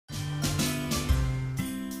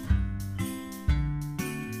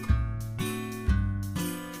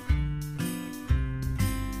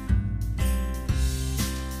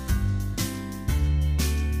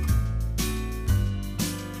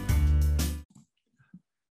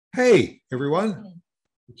Hey, everyone.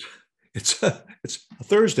 It's a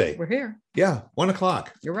Thursday. We're here. Yeah, 1:00.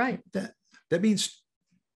 You're right. That means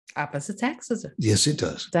Opposite taxes. yes, it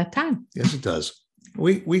does. That time. Yes, it does.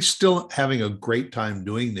 We still having a great time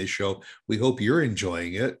doing this show. We hope you're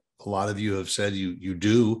enjoying it. A lot of you have said you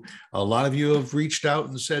do. A lot of you have reached out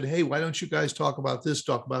and said, "Hey, why don't you guys talk about this,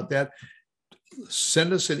 talk about that?"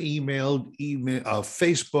 Send us an email,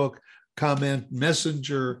 Facebook, comment,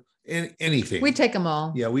 messenger, anything. We take them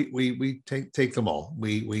all. Yeah, we take them all.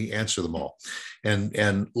 We answer them all,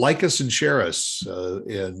 and like us and share us.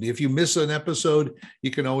 And if you miss an episode,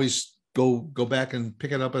 you can always go back and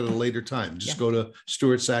pick it up at a later time. Just go to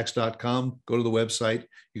stuartsachs.com, go to the website.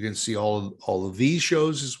 You can see all of these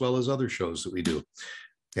shows as well as other shows that we do,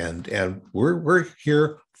 and we're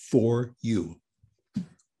here for you,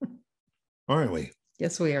 aren't we?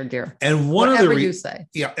 Yes, we are, dear. And whatever you say.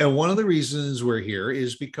 Yeah, and one of the reasons we're here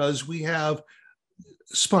is because we have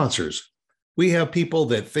sponsors. We have people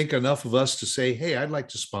that think enough of us to say, "Hey, I'd like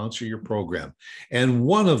to sponsor your program." And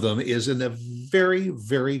one of them is a very,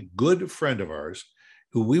 very good friend of ours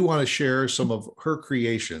who we want to share some of her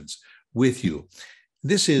creations with you.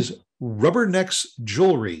 This is Rubbernecks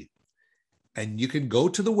Jewelry. And you can go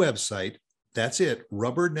to the website. That's it,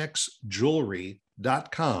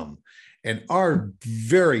 rubbernecksjewelry.com. And our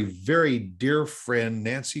very, very dear friend,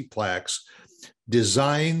 Nancy Plax,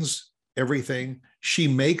 designs everything. She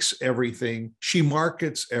makes everything. She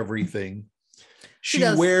markets everything. She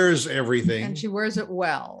wears everything. And she wears it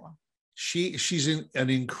well. She's an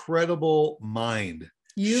incredible mind.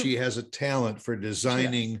 She has a talent for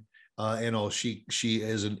designing. She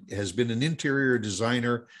has been an interior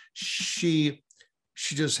designer. She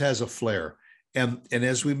just has a flair. And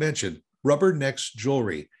as we mentioned, Rubbernecks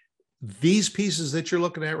Jewelry. These pieces that you're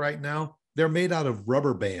looking at right now, they're made out of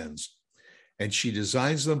rubber bands, and she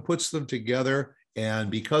designs them, puts them together. And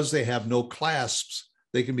because they have no clasps,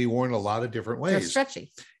 they can be worn a lot of different ways. They're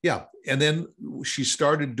stretchy. Yeah. And then she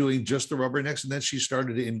started doing just the rubbernecks, and then she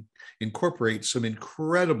started to incorporate some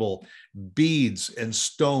incredible beads and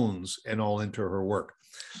stones and all into her work.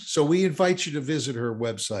 So we invite you to visit her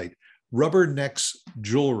website,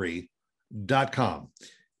 rubbernecksjewelry.com.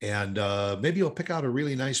 And maybe you'll pick out a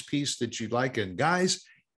really nice piece that you'd like. And guys, it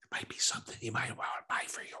might be something you might want to buy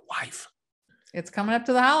for your wife. It's coming up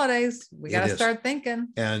to the holidays. We got to start thinking.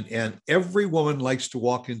 And every woman likes to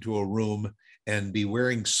walk into a room and be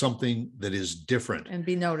wearing something that is different. And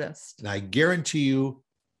be noticed. And I guarantee you,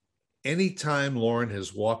 anytime Lauren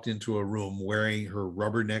has walked into a room wearing her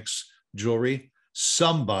Rubbernecks jewelry,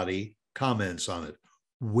 somebody comments on it.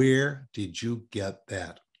 Where did you get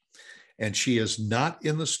that? And she is not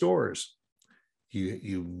in the stores.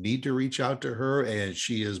 You need to reach out to her, and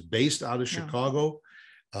she is based out of Chicago,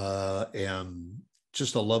 and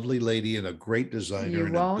just a lovely lady and a great designer.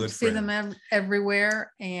 You won't see them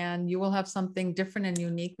everywhere, and you will have something different and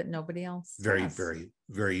unique that nobody else Very, has. very,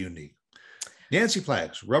 very unique. Nancy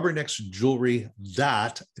Plax,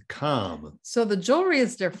 rubbernecksjewelry.com. So the jewelry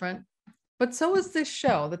is different, but so is this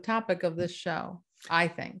show, the topic of this show, I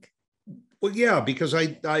think. Well, yeah, because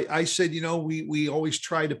I said, we always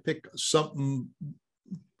try to pick something,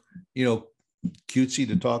 cutesy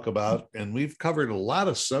to talk about, and we've covered a lot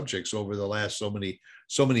of subjects over the last so many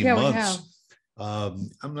months.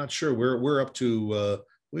 I'm not sure we're up to.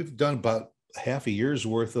 We've done about half a year's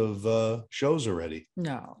worth of shows already.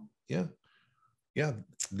 No. Yeah.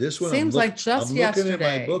 This one seems like just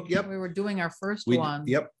yesterday. At my book. Yep. We were doing our first one.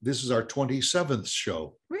 Yep. This is our 27th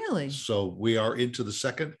show. Really? So we are into the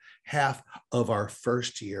second half of our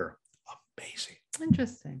first year. Amazing.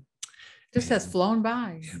 Interesting. Just has flown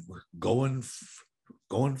by. And we're going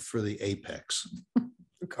for the apex.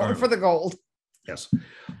 Going for the gold. Yes.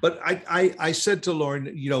 But I said to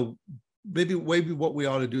Lauren, maybe what we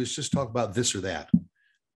ought to do is just talk about this or that,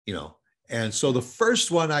 And so the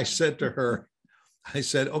first one I said to her, I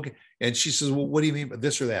said, okay. And she says, well, what do you mean by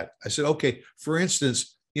this or that? I said, okay, for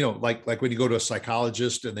instance, like when you go to a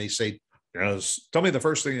psychologist and they say, tell me the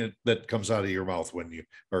first thing that comes out of your mouth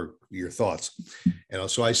or your thoughts.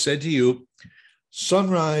 And so I said to you,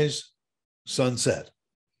 sunrise, sunset.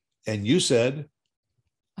 And you said,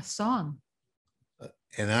 a song.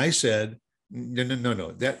 And I said,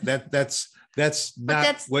 no. That's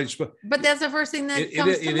not what it's. But that's the first thing that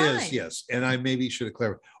comes to mind. It is, yes. And I maybe should have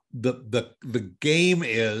clarified. The game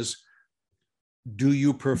is, do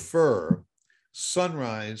you prefer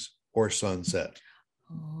sunrise or sunset?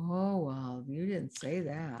 Oh, well, you didn't say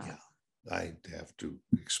that. Yeah, I have to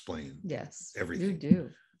explain. Yes, everything. You do.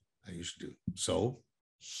 I used to do. So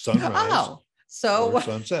sunrise or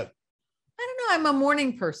sunset. I don't know. I'm a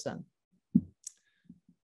morning person.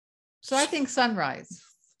 So I think sunrise.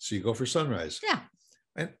 So you go for sunrise. Yeah.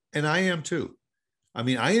 And I am too. I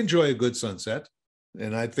mean, I enjoy a good sunset.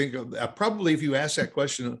 And I think probably if you ask that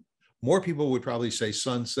question, more people would probably say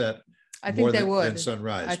sunset I more think they than would.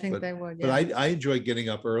 sunrise. I think but, they would. But Yeah. I enjoy getting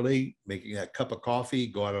up early, making that cup of coffee,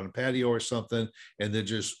 go out on a patio or something, and then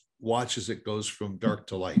just watch as it goes from dark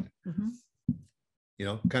to light. Mhm. You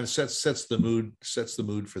know, kind of sets the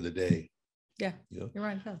mood for the day. Yeah. You know? You're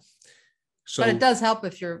right. It does. So But it does help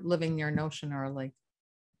if you're living near an ocean or a lake.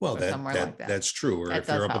 well, or somewhere like that. that's true. Or That if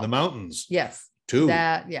you're does up in the help. mountains Yes. too.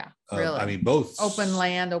 That, yeah, really. I mean, both open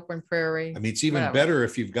land, open prairie. I mean, it's even whatever. better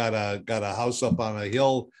if you've got a house up on a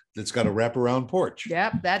hill that's got a wraparound porch.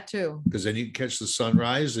 Yep, that too. Because then you can catch the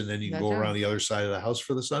sunrise and then you can That go too. around the other side of the house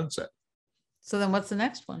for the sunset. So then what's the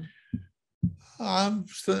next one?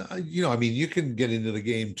 So, you know, I mean, you can get into the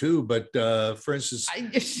game too, but for instance,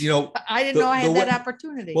 you know, I didn't know I had the that we-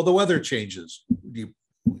 opportunity. well, the weather changes. Do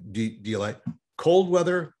you like cold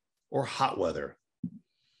weather or hot weather?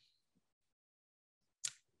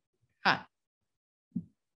 Hot.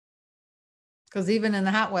 Because even in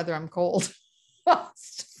the hot weather, I'm cold.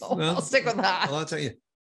 So Well, I'll stick with hot. Well, I'll tell you,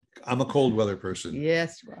 I'm a cold weather person.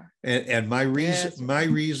 Yes, you are. And my Yes.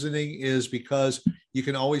 reasoning is because you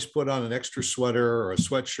can always put on an extra sweater or a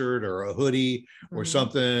sweatshirt or a hoodie or Mhm.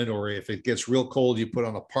 something, or if it gets real cold, you put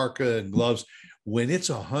on a parka and gloves. When it's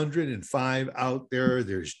 105 out there,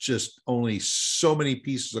 there's just only so many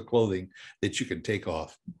pieces of clothing that you can take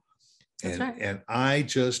off. That's right. And I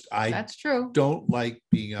That's true. don't like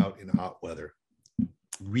being out in hot weather,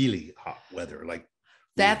 really hot weather. Like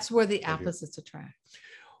That's where the Right here. opposites attract.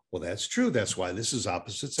 well, that's true. That's why this is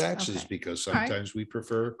opposites axis, Okay. because All right. sometimes we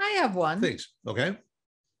prefer I have one. things. Okay.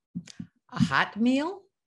 A hot meal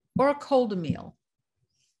or a cold meal?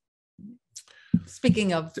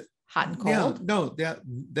 Speaking of hot and Yeah, cold, no,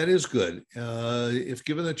 that is good. If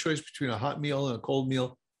given the choice between a hot meal and a cold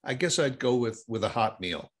meal, I guess I'd go with a hot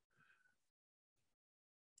meal.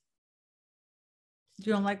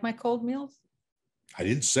 you don't like my cold meals? I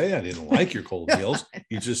didn't say I didn't like your cold meals.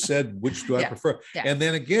 You just said, which do I Yeah, prefer? yeah. And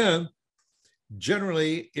then again,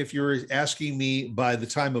 generally, if you're asking me by the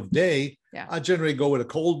time of day, Yeah. I generally go with a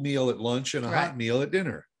cold meal at lunch and a hot Right. meal at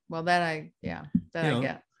dinner. Well, that You I know,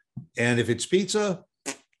 get. And if it's pizza,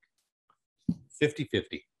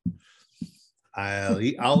 50-50. I'll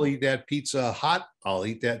eat that pizza hot. I'll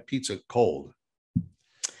eat that pizza cold.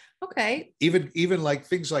 Okay. Even like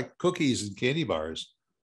things like cookies and candy bars,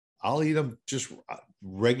 I'll eat them just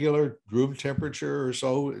regular room temperature or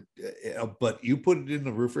so. But you put it in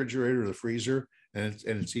the refrigerator or the freezer, and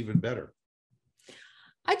it's even better.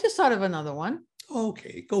 I just thought of another one.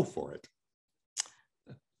 Okay, go for it.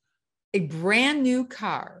 A brand new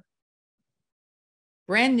car,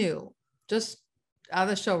 brand new, just out of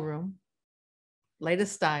the showroom,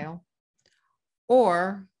 latest style,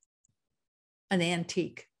 or an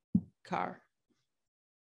antique car.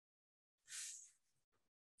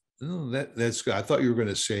 Oh, that's good. I thought you were going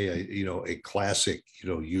to say a classic,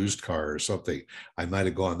 used car or something. I might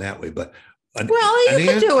have gone that way, but Well, you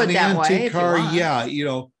could do it an that way. antique if you car, want.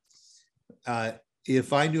 yeah,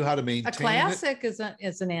 if I knew how to maintain A classic is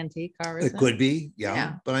an antique car, it isn't could be, yeah.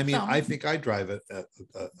 Yeah, But I mean, so- I think I drive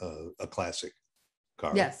a classic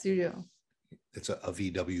car. Yes, you do. It's a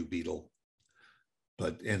VW Beetle,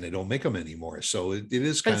 and they don't make them anymore. So it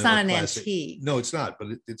is But kind it's of not a an classic. antique. No, it's not. But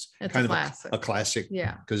it's It's kind a of classic. a classic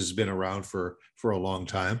Yeah. because it's been around for a long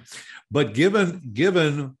time. But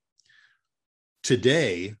given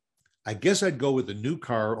today, I guess I'd go with the new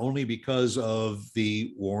car only because of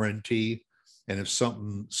the warranty. And if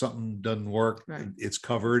something doesn't work, Right. it's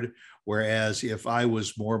covered. Whereas if I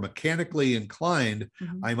was more mechanically inclined,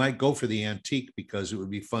 Mhm. I might go for the antique because it would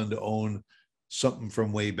be fun to own something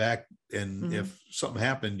from way back. And Mhm. if something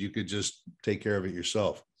happened, you could just take care of it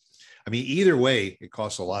yourself. I mean, either way, it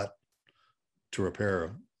costs a lot to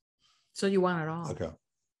repair. So you want it all Okay.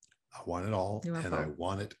 I want it all You want and I both.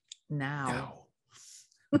 want it now.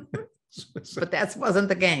 now. But that wasn't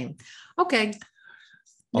the game. Okay.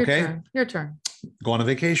 Your Okay. turn. Your turn. Go on a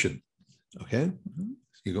vacation. Okay. Mhm.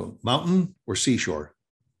 You go mountain or seashore.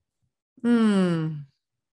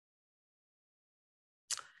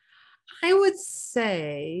 I would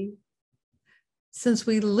say, since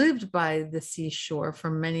we lived by the seashore for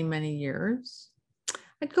many, many years,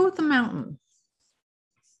 I'd go with the mountain.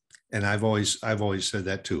 And I've always said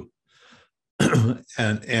that too.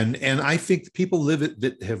 and I think people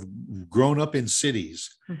that have grown up in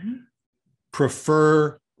cities Mhm.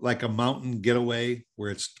 prefer like a mountain getaway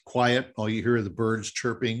where it's quiet, all you hear are the birds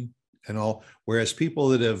chirping and all, whereas people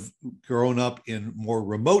that have grown up in more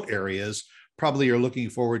remote areas probably are looking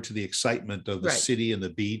forward to the excitement of the Right. city and the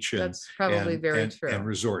beach and That's probably very true. and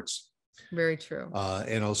resorts. Very true.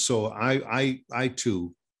 And also I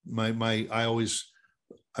too,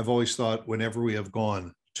 I've always thought whenever we have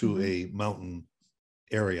gone to Mhm. a mountain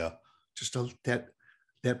area, just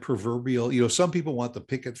that proverbial, some people want the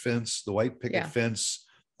picket fence, the white picket Yeah. fence,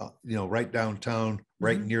 right downtown,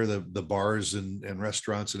 right Mhm. near the bars and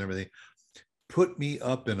restaurants and everything. Put me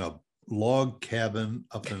up in a log cabin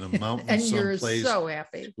up in a mountain And you're someplace so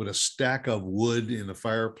happy. with a stack of wood in the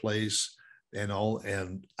fireplace and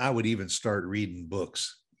I would even start reading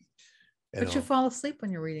books. But you fall asleep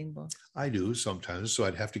when you're reading books. I do sometimes, so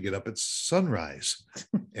I'd have to get up at sunrise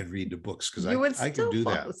and read the books because I can do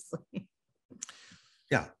that. Asleep.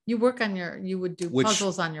 Yeah. You would do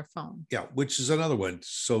puzzles on your phone. Yeah, which is another one.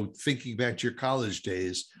 So thinking back to your college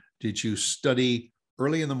days, did you study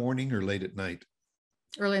early in the morning or late at night?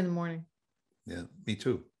 Early in the morning. Yeah, me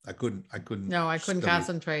too. I couldn't. No, I couldn't study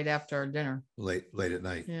concentrate after dinner. late at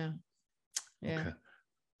night. Yeah. Yeah.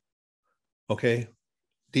 Okay.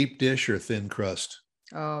 Deep dish or thin crust?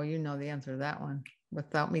 Oh, you know the answer to that one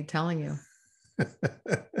without me telling you.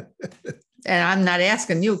 And I'm not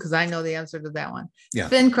asking you because I know the answer to that one. Yeah.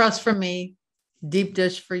 Thin crust for me, deep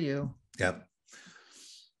dish for you. Yep.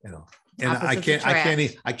 And I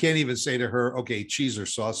can't even say to her, okay, cheese or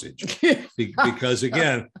sausage, because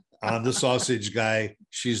again, I'm the sausage guy.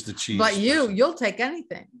 She's the cheese. But you'll take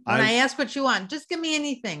anything. When I ask what you want, just give me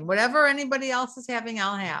anything. Whatever anybody else is having,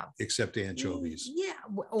 I'll have. Except anchovies. Yeah,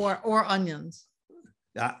 or onions.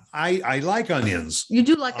 I like onions. You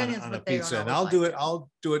do like onions, on but a they pizza, don't and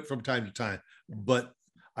I'll do it from time to time. But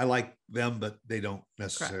I like them, but they don't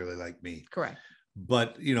necessarily like me. Correct.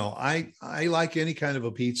 But I like any kind of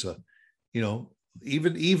a pizza.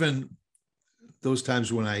 Even those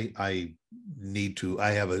times when I need to,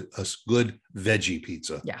 I have a good veggie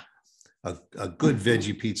pizza. Yeah. A good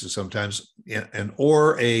veggie pizza sometimes,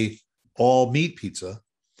 or a all meat pizza,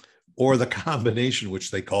 or the combination,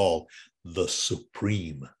 which they call the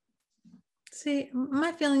supreme. See,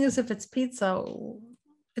 my feeling is if it's pizza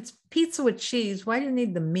with cheese. Why do you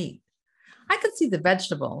need the meat? I could see the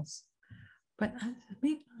vegetables, but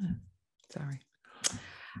meat. Sorry.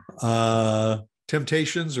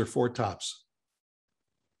 Temptations or Four Tops?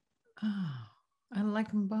 Oh, I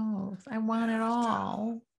like them both. I want it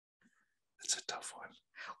all. It's a tough one.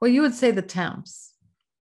 Well, you would say the Temps,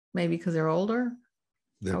 maybe because they're older.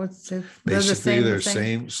 I would say basically they're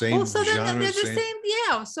same Oh, so genre, they're the same.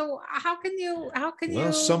 Yeah. So how can you?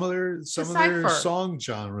 Well, some of their decipher? song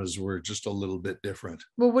genres were just a little bit different.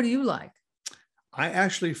 Well, what do you like? I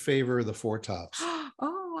actually favor the Four Tops.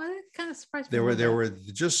 Oh, that kind of surprised me. There were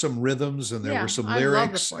just some rhythms and there were some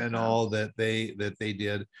lyrics and all that they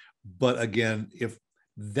did. But again, if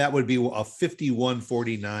that would be a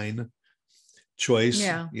 51-49 choice,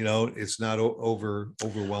 it's not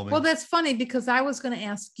overwhelming. Well, that's funny because I was going to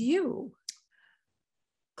ask you,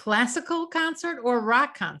 classical concert or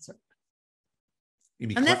rock concert? You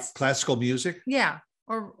mean classical music? Yeah,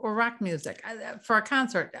 or rock music for a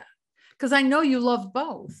concert, because I know you love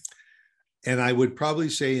both. And I would probably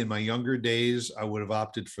say in my younger days, I would have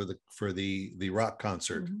opted for the rock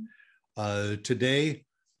concert. Mm-hmm. Today,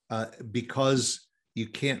 because you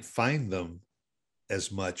can't find them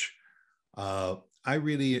as much, I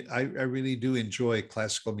really do enjoy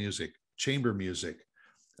classical music, chamber music.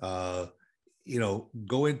 Go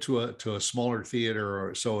into a smaller theater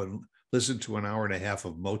or so and listen to an hour and a half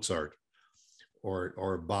of Mozart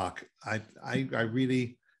or Bach. I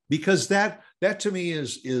really, because that to me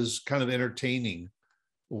is kind of entertaining,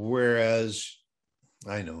 whereas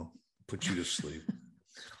I know put you to sleep.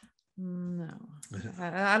 No,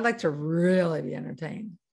 I'd like to really be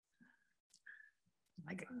entertained.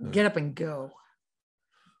 Like get up and go.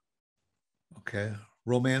 Okay.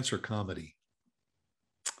 Romance or comedy?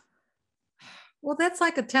 Well, that's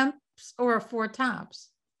like a Temps or a Four Tops.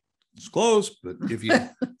 It's close, but if you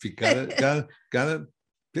gotta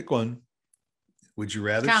pick one, would you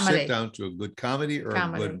rather sit down to a good comedy or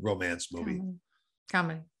a good romance movie?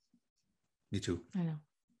 Comedy. Me too. I know.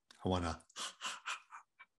 I wanna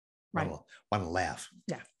right. wanna laugh.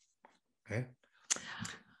 Yeah. Okay.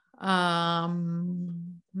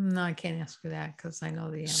 No, I can't ask you that because I know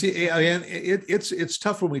the answer. See, and it's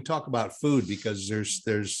tough when we talk about food because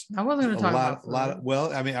there's I wasn't going to talk about food.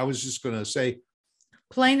 Well, I mean, I was just going to say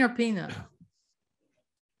plain or peanut.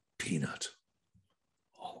 Peanut.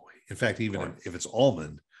 Oh, in fact, even if it's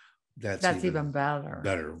almond, that's even better.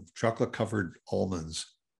 Better. Chocolate covered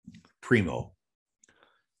almonds, primo.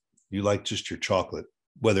 You like just your chocolate,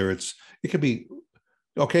 whether it could be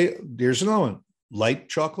okay. Here's another one: light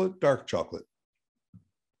chocolate, dark chocolate.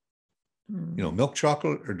 You know, milk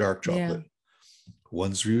chocolate or dark Yeah. chocolate.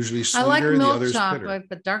 One's usually I like sweeter, the milk other's bitter. chocolate,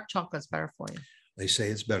 but dark chocolate's better for you. They say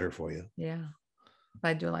it's better for you. Yeah.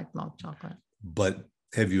 I do like milk chocolate. But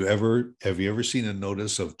have you ever seen a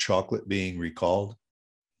notice of chocolate being recalled?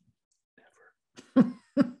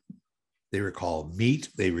 Never. They recall meat,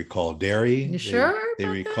 they recall dairy. You sure They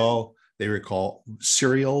about that? recall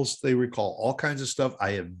cereals, they recall all kinds of stuff.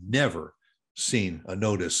 I have never seen a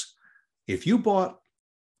notice. If you bought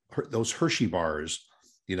those Hershey bars,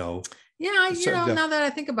 you know, Yeah, So, yeah. now that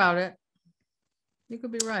I think about it, you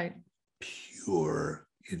could be right. pure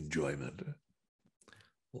enjoyment.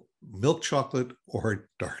 Milk chocolate or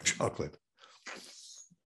dark chocolate.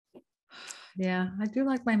 Yeah, I do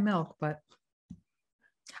like my milk, but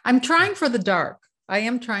I'm trying for the dark. I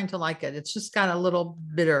am trying to like it. It's just got a little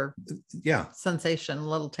bitter Yeah. sensation, a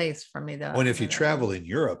little taste for me. That When if you travel in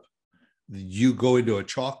Europe, you go into a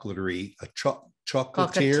chocolaterie, a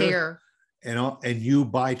chocolatier, chocolatier. and you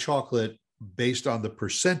buy chocolate based on the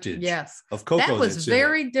percentage Yes, of cocoa. that was that's in it.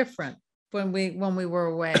 very different when we were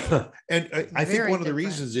away. And I think Very one of the different.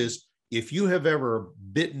 reasons is if you have ever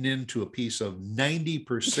bitten into a piece of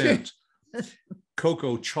 90%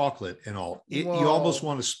 cocoa chocolate and all, you almost Whoa.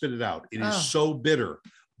 want to spit it out. It is Oh. so bitter.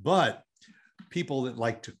 But people that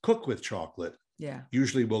like to cook with chocolate Yeah,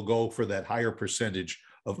 usually will go for that higher percentage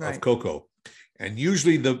of Right. cocoa. And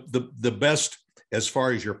usually the best as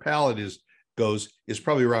far as your palate goes is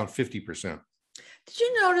probably around 50%. did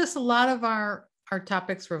you notice a lot of our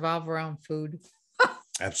topics revolve around food?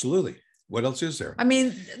 Absolutely. What else is there? I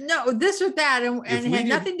mean, no, this or that, and If it we had didn't-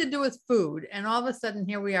 nothing to do with food. And all of a sudden,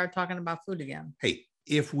 here we are talking about food again. Hey,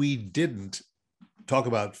 if we didn't talk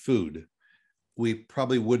about food, we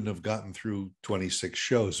probably wouldn't have gotten through 26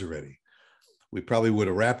 shows already. We probably would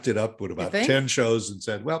have wrapped it up with about think? 10 shows and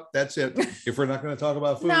said, well, that's it. If we're not going to talk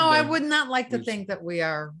about food. No, I then would not like to we- think that we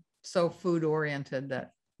are so food oriented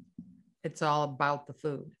that it's all about the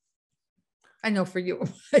food. I know for you.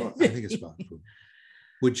 Well, I think it's about food.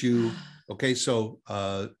 Would you, okay, so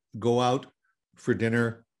go out for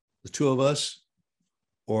dinner, the two of us,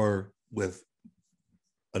 or with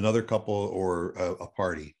another couple or a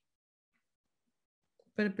party?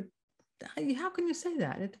 but how can you say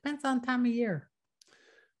that? It depends on time of year.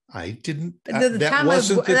 I didn't, The that time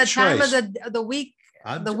wasn't of the the time choice. of the week,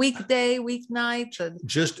 I'm the weekday, weeknight.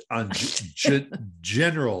 just on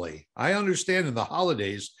generally. I understand in the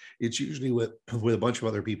holidays, it's usually with a bunch of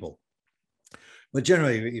other people. But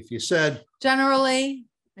generally, if you said, Generally,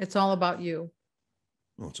 it's all about you.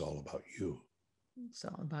 well, it's all about you, It's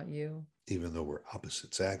all about you. even though we're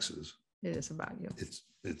opposite sexes, It is about you. it's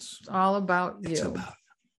It's all about you. it's about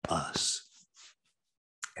us.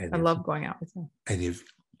 And I if- love going out with you. and if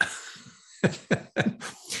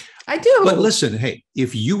I do. but listen, hey,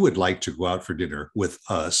 if you would like to go out for dinner with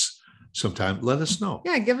us sometime, let us know.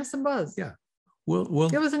 Yeah, give us a buzz. Yeah. We'll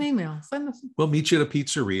Give us an email. Send us. we'll meet you at a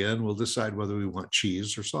pizzeria and we'll decide whether we want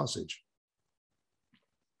cheese or sausage.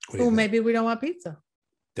 What do you Oh, think? maybe we don't want pizza.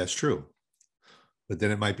 That's true. But then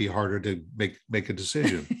it might be harder to make a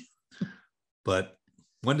decision. But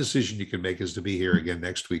one decision you can make is to be here again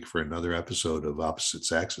next week for another episode of Opposite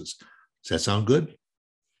Sexes. Does that sound good?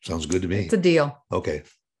 Sounds good to me. It's a deal. Okay.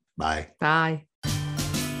 Bye. Bye.